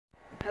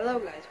Hello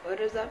guys, what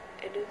is up?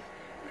 It is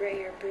Gray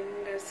here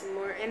bringing us some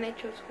more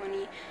NHL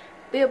 20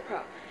 BE A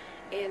PRO.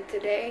 And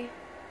today,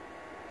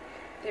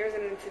 there was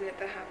an incident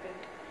that happened.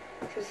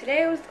 So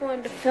today I was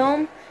going to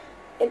film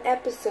an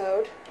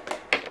episode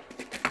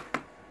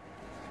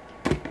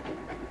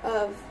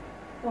of...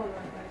 Hold on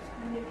guys,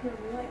 I need to turn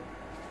the light.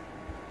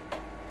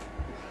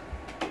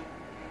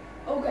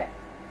 Okay.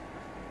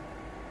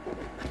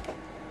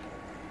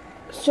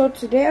 So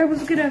today I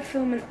was going to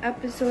film an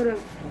episode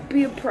of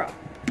BE A PRO.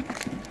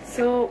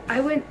 So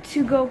I went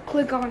to go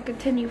click on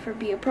continue for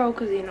BE A PRO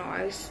because, you know,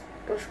 I was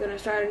going to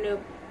start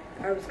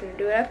I was going to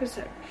do an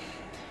episode.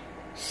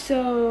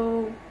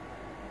 So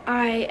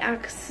I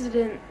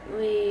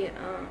accidentally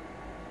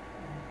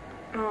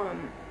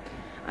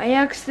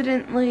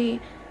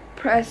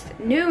pressed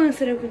new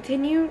instead of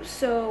continue.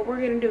 So we're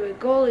going to do a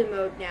goalie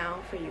mode now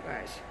for you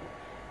guys.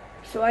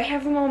 So I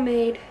have them all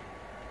made.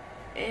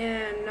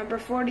 And number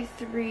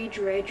 43,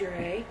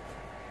 Dre.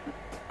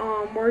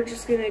 We're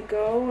just going to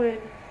go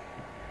and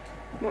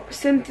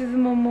send through the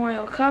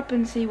Memorial Cup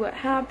and see what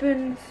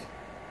happens.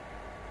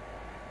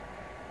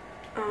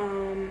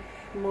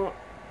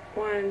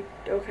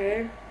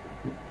 Okay.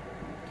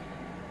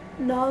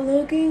 Not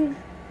looking.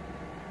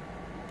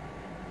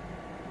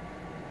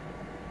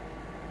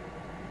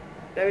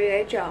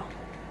 WHL.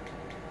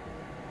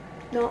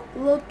 Not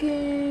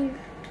looking.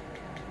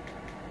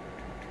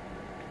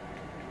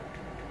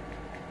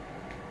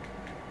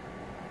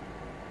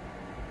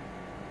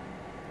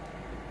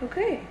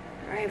 Okay.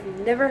 I have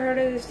never heard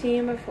of this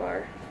team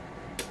before.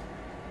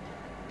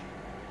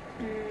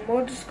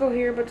 We'll just go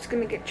here, but it's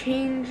going to get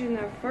changed in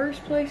the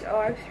first place. Oh,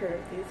 I've heard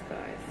of these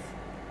guys.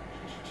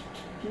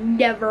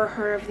 Never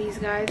heard of these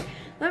guys.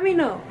 Let me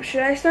know.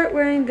 Should I start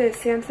wearing the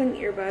Samsung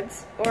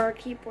earbuds or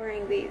keep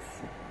wearing these?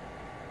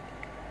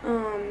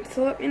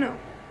 So let me know.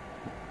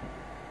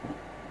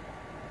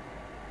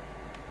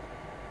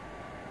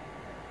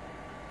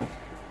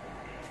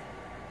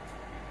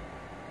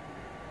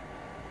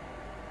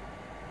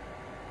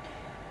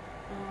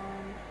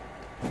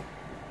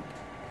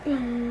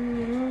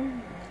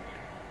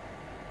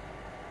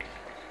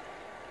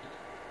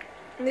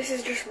 This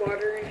is just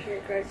water in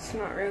here, guys. It's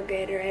not real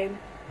Gatorade.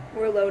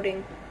 We're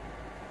loading.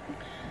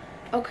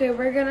 Okay,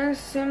 we're gonna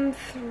sim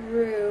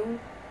through.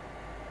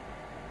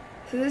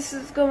 So this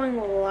is going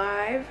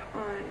live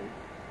on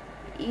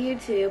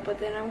YouTube, but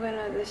then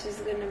this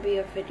is gonna be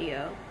a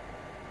video.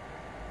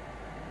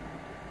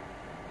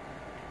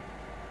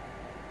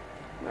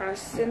 I'm gonna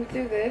sim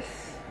through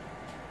this.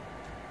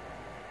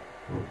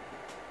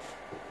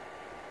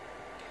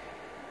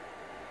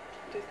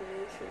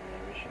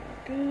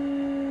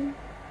 Shotgun.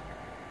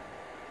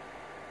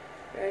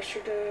 I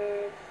should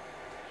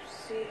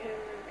see him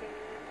again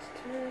next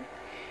time.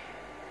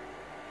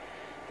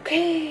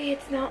 Okay,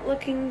 it's not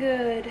looking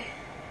good.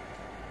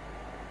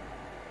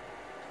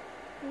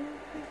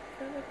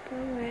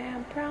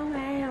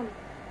 Pro-am.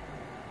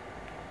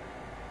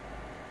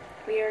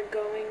 We are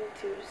going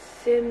to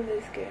sim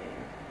this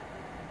game.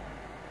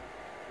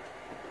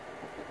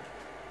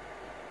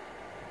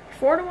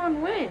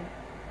 4-1 win.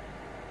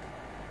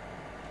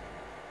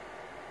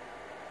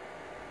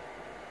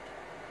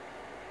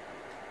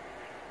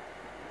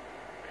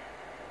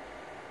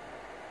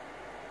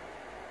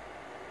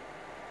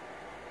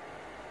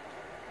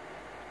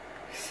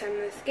 Sim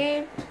this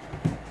game.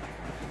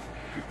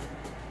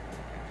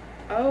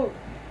 Oh.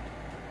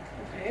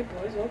 Okay,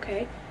 boys,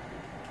 okay.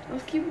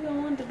 Let's keep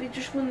going. Did we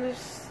just win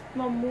this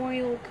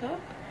Memorial Cup?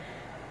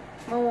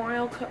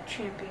 Memorial Cup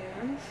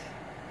champions.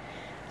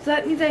 So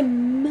that means I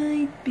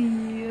might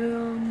be,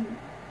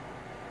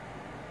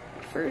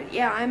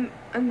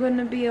 I'm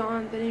gonna be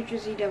on the New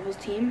Jersey Devils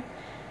team.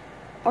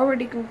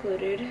 Already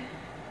concluded.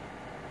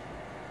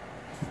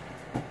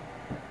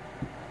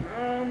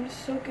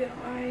 So good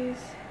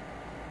eyes.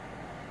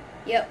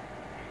 Yep,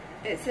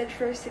 it said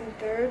first and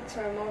third,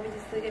 so I'm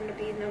obviously going to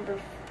be number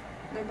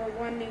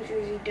 1 New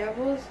Jersey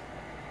Devils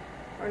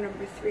or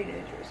number 3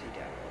 New Jersey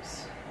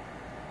Devils.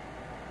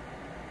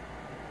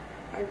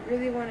 I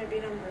really want to be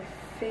number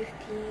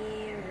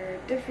 15 or a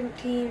different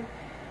team,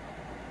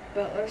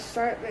 but let's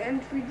start the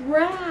entry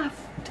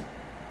draft.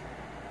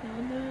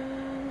 No,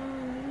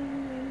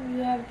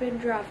 you have been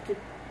drafted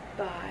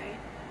by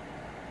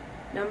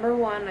number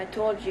 1. I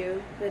told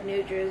you, the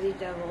New Jersey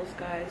Devils,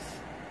 guys.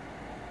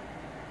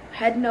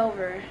 Heading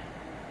over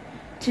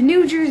to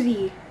New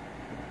Jersey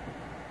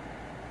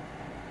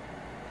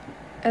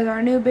as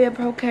our new BE A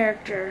PRO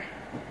character,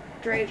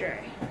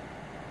 Dre.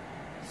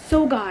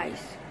 So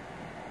guys,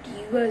 do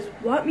you guys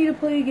want me to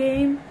play a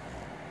game?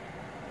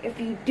 If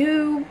you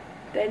do,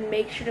 then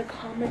make sure to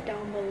comment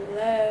down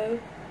below.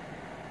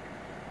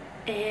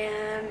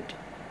 And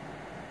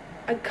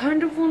I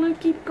kind of want to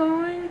keep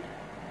going.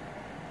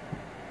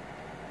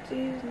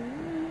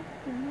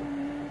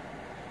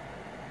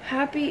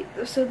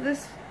 So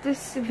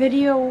this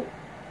video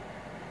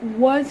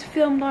was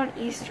filmed on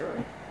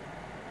Easter.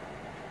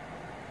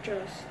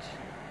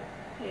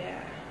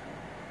 Yeah.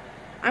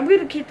 I'm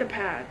gonna keep the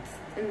pads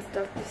and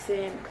stuff the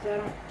same because I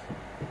don't.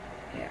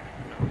 Yeah,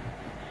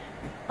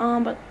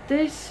 But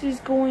this is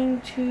going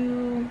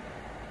to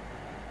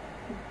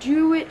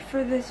do it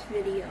for this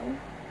video.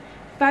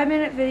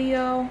 5-minute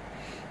video.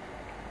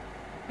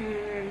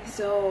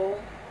 So,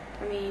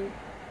 I mean,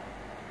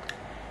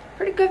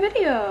 pretty good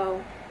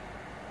video.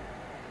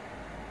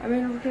 I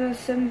mean, we're gonna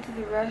send to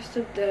the rest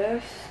of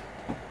this.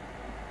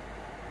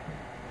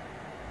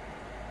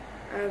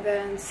 And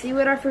then see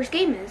what our first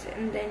game is.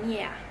 And then,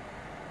 yeah.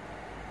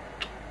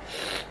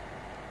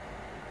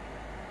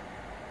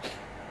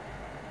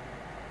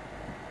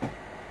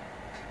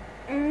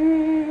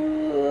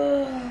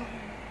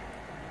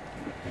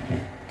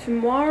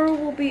 Tomorrow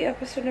will be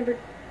episode number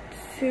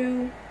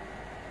 2.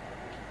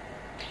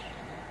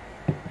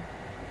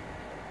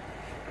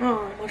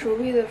 Which will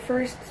be the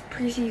first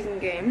preseason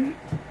game.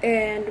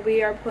 And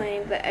we are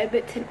playing the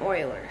Edmonton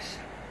Oilers.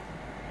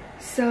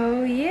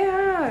 So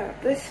yeah,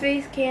 this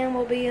face cam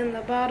will be in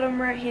the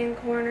bottom right hand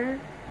corner.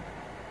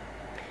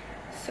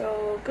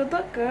 So good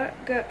luck,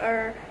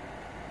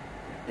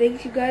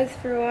 thanks you guys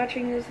for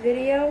watching this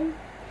video.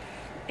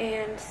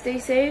 And stay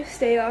safe,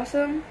 stay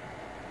awesome.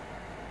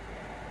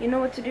 You know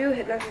what to do,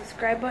 hit that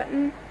subscribe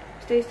button.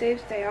 Stay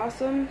safe, stay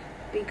awesome.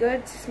 Be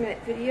good,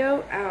 6-minute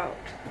video, out.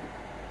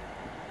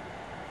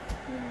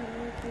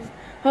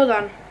 Hold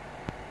on.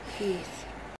 Peace.